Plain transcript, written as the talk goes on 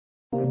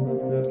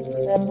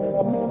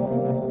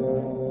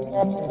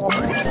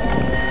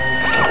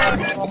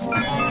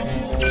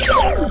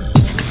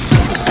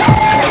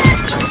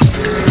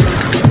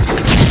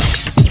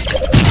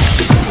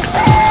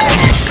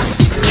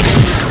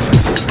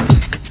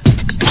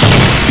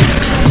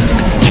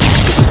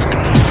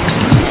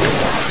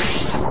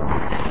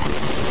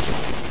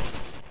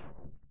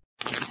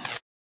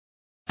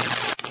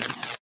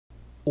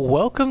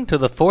Welcome to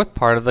the fourth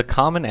part of the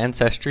Common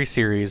Ancestry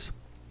series.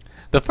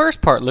 The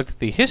first part looked at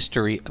the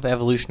history of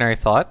evolutionary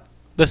thought,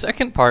 the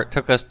second part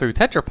took us through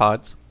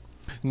tetrapods,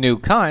 new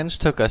kinds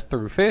took us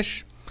through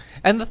fish,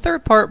 and the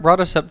third part brought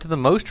us up to the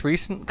most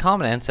recent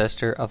common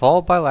ancestor of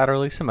all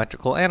bilaterally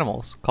symmetrical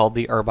animals, called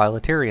the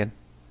bilaterian.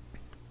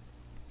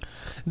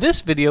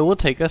 This video will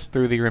take us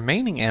through the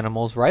remaining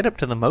animals right up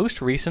to the most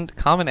recent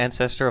common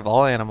ancestor of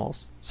all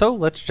animals, so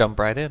let's jump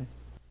right in.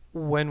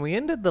 When we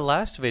ended the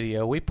last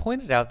video, we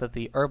pointed out that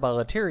the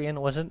bilaterian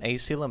was an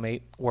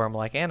acoelomate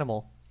worm-like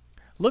animal.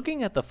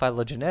 Looking at the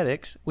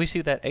phylogenetics, we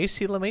see that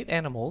acoelomate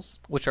animals,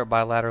 which are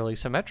bilaterally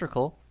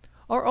symmetrical,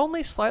 are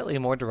only slightly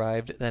more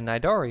derived than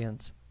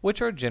cnidarians,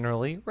 which are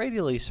generally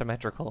radially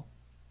symmetrical.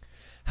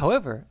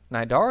 However,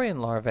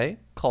 cnidarian larvae,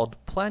 called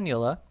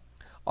planula,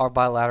 are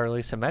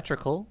bilaterally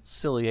symmetrical,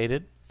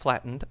 ciliated,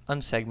 flattened,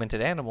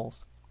 unsegmented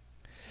animals.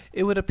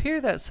 It would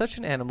appear that such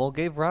an animal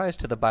gave rise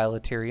to the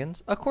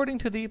bilaterians according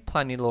to the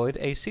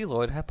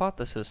planuloid-acoeloid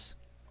hypothesis.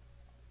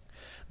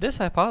 This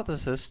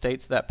hypothesis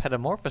states that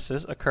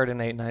petamorphosis occurred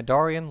in a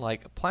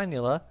cnidarian-like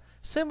planula,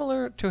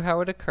 similar to how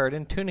it occurred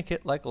in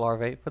tunicate-like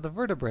larvae for the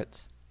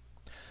vertebrates.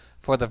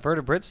 For the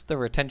vertebrates, the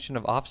retention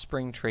of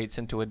offspring traits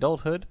into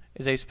adulthood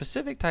is a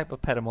specific type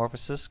of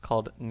petamorphosis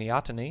called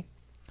neoteny,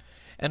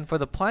 and for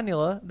the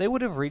planula, they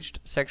would have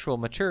reached sexual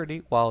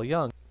maturity while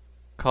young,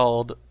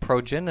 called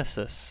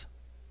progenesis.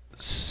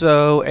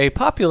 So, a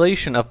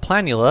population of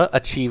planula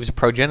achieved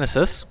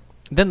progenesis,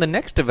 then the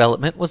next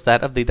development was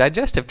that of the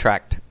digestive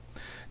tract.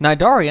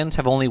 Cnidarians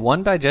have only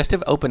one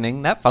digestive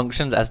opening that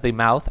functions as the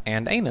mouth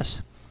and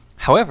anus.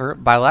 However,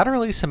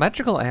 bilaterally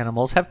symmetrical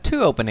animals have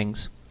two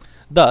openings.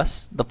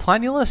 Thus, the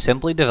planula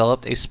simply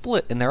developed a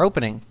split in their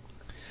opening.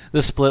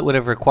 The split would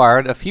have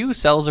required a few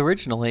cells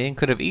originally and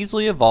could have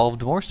easily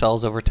evolved more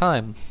cells over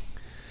time.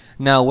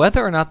 Now,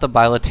 whether or not the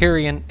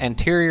bilaterian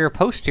anterior,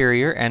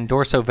 posterior, and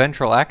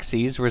dorsoventral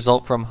axes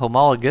result from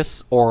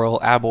homologous oral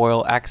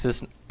aboral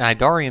axis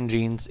cnidarian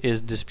genes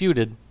is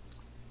disputed.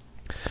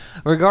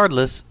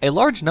 Regardless, a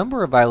large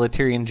number of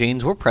bilaterian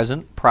genes were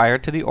present prior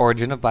to the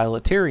origin of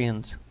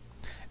bilaterians.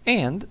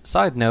 And,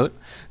 side note,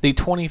 the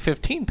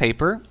 2015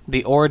 paper,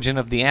 The Origin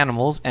of the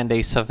Animals and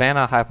a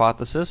Savanna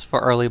Hypothesis for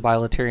Early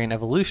Bilaterian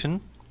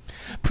Evolution,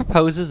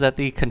 proposes that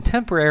the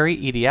contemporary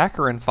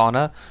Ediacaran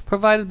fauna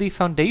provided the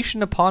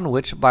foundation upon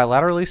which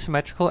bilaterally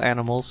symmetrical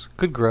animals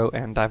could grow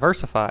and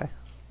diversify.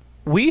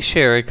 We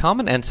share a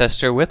common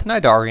ancestor with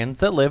cnidarians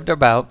that lived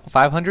about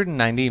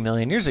 590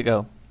 million years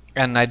ago,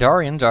 and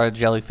cnidarians are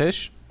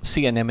jellyfish,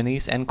 sea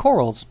anemones, and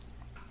corals.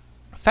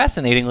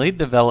 Fascinatingly,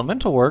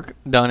 developmental work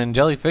done in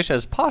jellyfish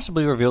has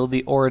possibly revealed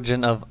the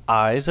origin of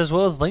eyes as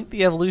well as linked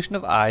the evolution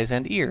of eyes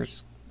and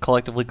ears,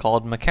 collectively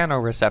called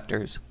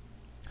mechanoreceptors.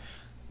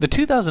 The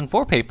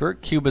 2004 paper,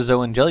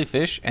 Cubozoan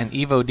Jellyfish, an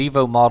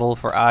Evo-Devo model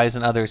for eyes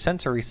and other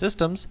sensory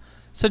systems,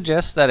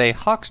 suggests that a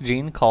Hox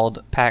gene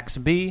called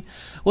PAX-B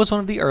was one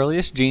of the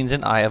earliest genes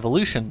in eye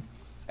evolution,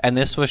 and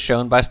this was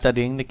shown by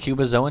studying the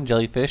Cubozoan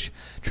jellyfish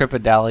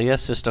Tripidalia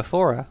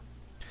cystophora.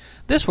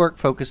 This work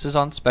focuses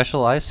on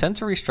specialized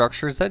sensory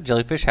structures that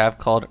jellyfish have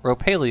called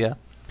rhopalia,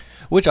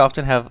 which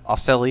often have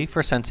ocelli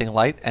for sensing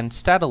light and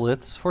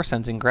statoliths for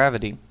sensing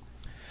gravity.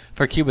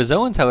 For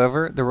cubozoans,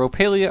 however, the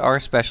rhopalia are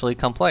especially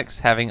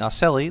complex, having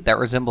ocelli that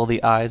resemble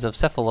the eyes of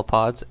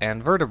cephalopods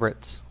and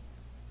vertebrates.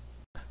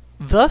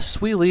 Thus,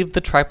 we leave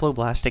the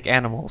triploblastic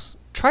animals.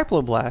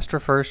 Triploblast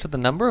refers to the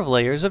number of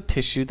layers of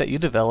tissue that you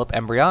develop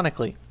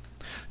embryonically.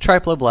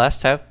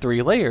 Triploblasts have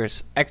three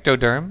layers: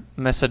 ectoderm,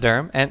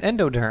 mesoderm, and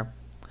endoderm.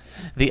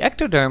 The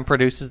ectoderm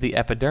produces the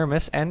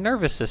epidermis and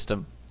nervous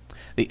system.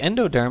 The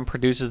endoderm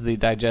produces the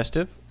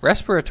digestive,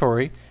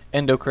 respiratory,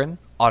 endocrine,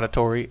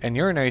 auditory, and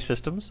urinary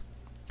systems.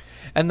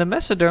 And the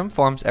mesoderm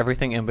forms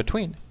everything in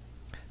between.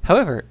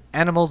 However,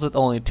 animals with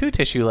only two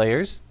tissue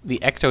layers, the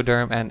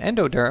ectoderm and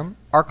endoderm,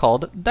 are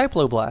called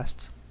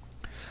diploblasts.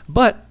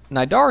 But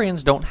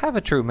cnidarians don't have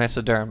a true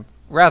mesoderm.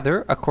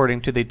 Rather,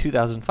 according to the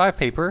 2005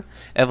 paper,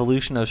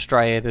 Evolution of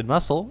Striated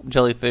Muscle,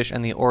 Jellyfish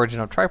and the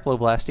Origin of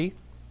Triploblasty,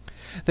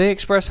 they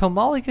express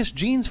homologous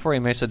genes for a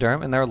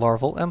mesoderm in their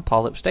larval and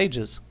polyp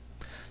stages.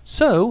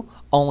 So,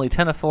 only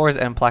ctenophores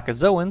and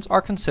placozoans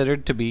are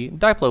considered to be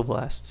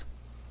diploblasts.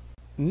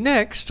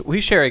 Next, we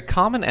share a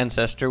common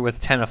ancestor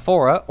with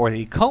ctenophora, or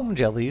the comb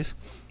jellies,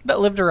 that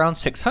lived around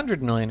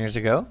 600 million years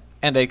ago,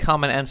 and a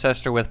common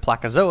ancestor with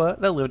placozoa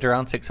that lived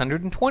around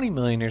 620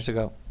 million years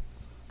ago.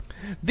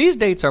 These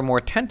dates are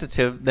more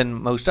tentative than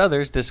most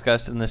others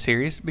discussed in the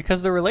series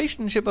because the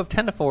relationship of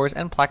ctenophores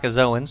and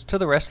placozoans to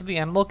the rest of the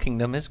animal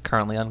kingdom is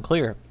currently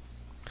unclear.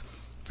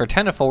 For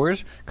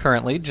ctenophores,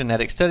 currently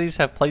genetic studies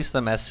have placed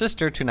them as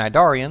sister to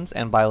cnidarians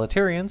and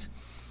bilaterians,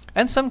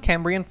 and some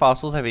Cambrian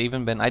fossils have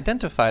even been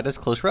identified as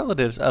close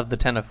relatives of the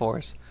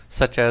ctenophores,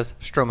 such as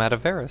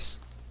Stromativorus.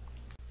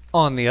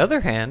 On the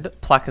other hand,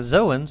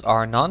 placozoans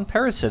are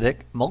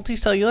non-parasitic,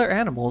 multicellular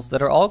animals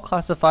that are all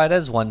classified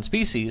as one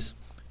species,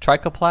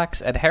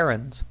 Trichoplax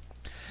adherens,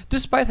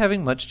 despite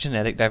having much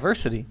genetic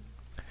diversity.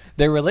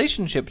 Their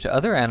relationship to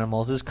other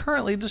animals is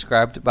currently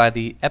described by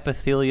the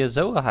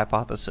epitheliozoa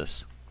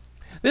hypothesis.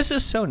 This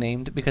is so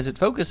named because it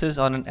focuses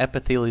on an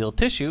epithelial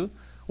tissue,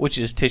 which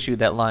is tissue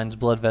that lines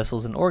blood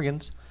vessels and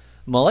organs,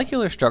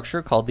 molecular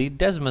structure called the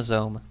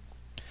desmosome.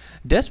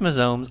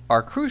 Desmosomes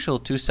are crucial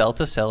to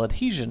cell-to-cell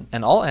adhesion,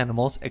 and all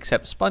animals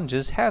except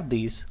sponges have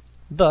these.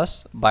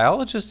 Thus,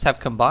 biologists have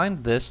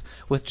combined this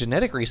with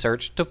genetic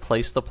research to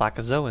place the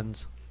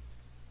placozoans.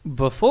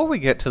 Before we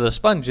get to the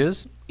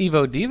sponges,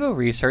 Evo-Devo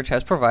research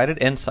has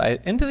provided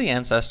insight into the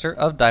ancestor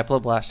of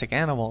diploblastic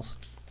animals.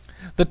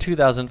 The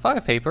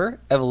 2005 paper,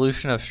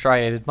 Evolution of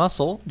Striated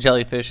Muscle,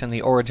 Jellyfish and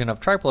the Origin of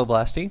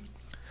Triploblasty,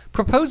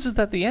 proposes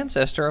that the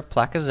ancestor of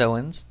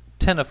placozoans,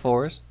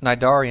 ctenophores,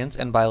 cnidarians,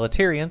 and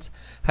bilaterians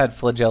had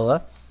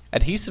flagella,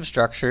 adhesive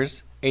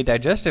structures, a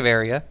digestive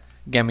area,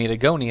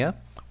 gametogonia,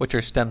 which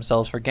are stem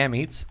cells for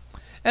gametes,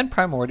 and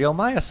primordial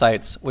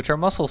myocytes, which are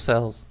muscle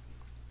cells.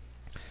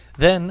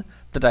 Then,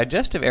 the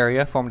digestive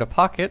area formed a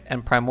pocket,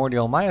 and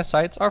primordial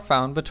myocytes are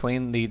found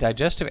between the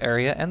digestive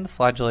area and the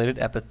flagellated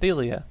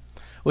epithelia,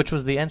 which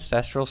was the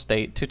ancestral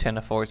state to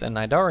ctenophores and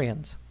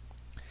cnidarians.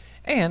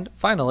 And,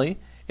 finally,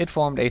 it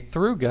formed a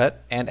through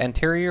gut and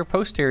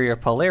anterior-posterior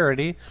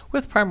polarity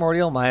with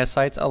primordial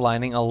myocytes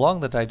aligning along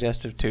the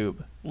digestive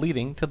tube,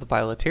 leading to the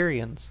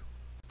bilaterians.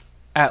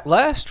 At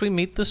last we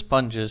meet the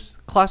sponges,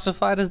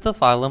 classified as the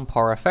phylum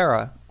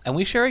Porifera, and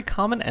we share a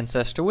common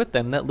ancestor with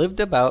them that lived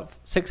about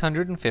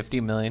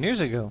 650 million years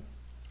ago.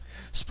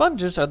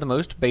 Sponges are the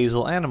most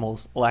basal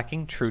animals,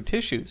 lacking true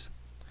tissues.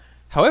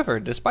 However,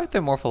 despite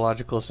their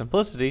morphological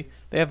simplicity,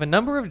 they have a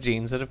number of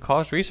genes that have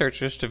caused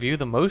researchers to view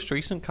the most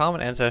recent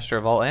common ancestor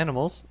of all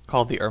animals,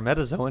 called the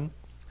Metazoan,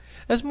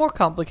 as more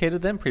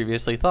complicated than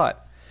previously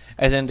thought,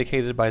 as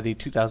indicated by the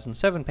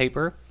 2007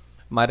 paper,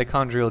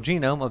 Mitochondrial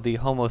Genome of the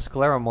Homo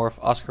scleromorph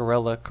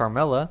Oscarella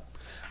carmella,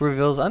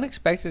 reveals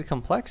unexpected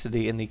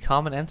complexity in the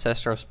common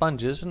ancestor of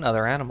sponges and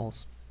other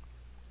animals.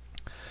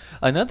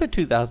 Another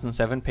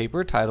 2007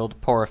 paper titled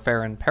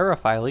Poriferan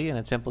Paraphyly and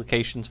its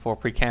Implications for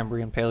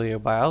Precambrian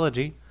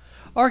Paleobiology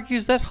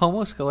argues that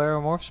Homo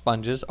scleromorph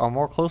sponges are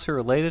more closely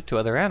related to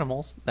other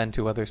animals than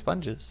to other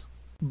sponges.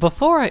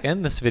 Before I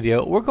end this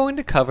video, we're going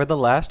to cover the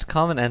last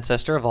common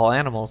ancestor of all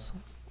animals.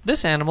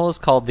 This animal is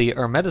called the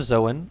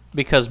Metazoan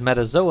because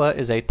Metazoa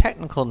is a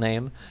technical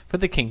name for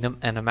the kingdom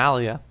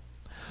Animalia.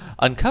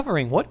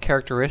 Uncovering what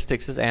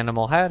characteristics this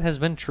animal had has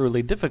been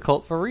truly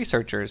difficult for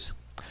researchers.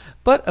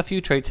 But a few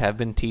traits have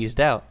been teased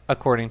out,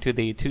 according to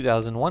the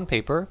 2001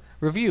 paper,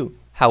 Review,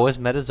 How is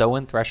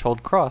Metazoan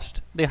Threshold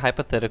Crossed? The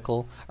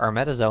Hypothetical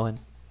Metazoan.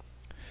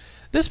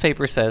 This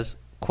paper says,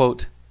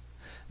 quote,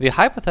 the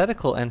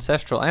hypothetical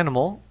ancestral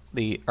animal,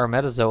 the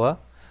Metazoa,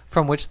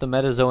 from which the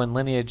Metazoan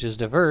lineages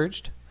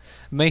diverged,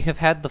 may have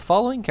had the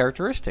following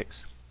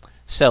characteristics: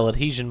 cell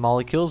adhesion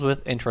molecules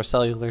with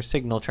intracellular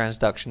signal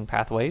transduction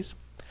pathways,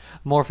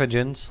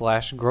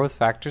 morphogens/growth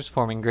factors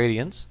forming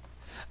gradients,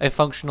 a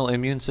functional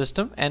immune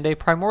system, and a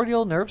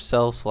primordial nerve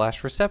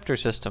cell/receptor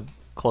system.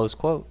 Close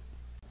quote.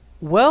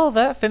 Well,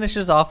 that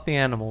finishes off the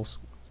animals.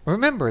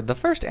 Remember, the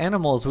first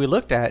animals we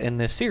looked at in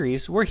this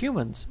series were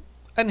humans.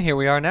 And here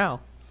we are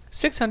now,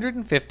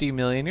 650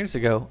 million years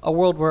ago, a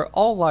world where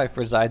all life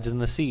resides in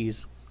the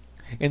seas.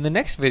 In the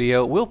next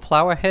video, we'll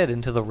plow ahead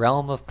into the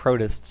realm of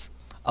protists,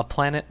 a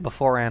planet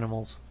before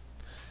animals.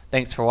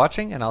 Thanks for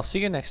watching, and I'll see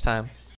you next time.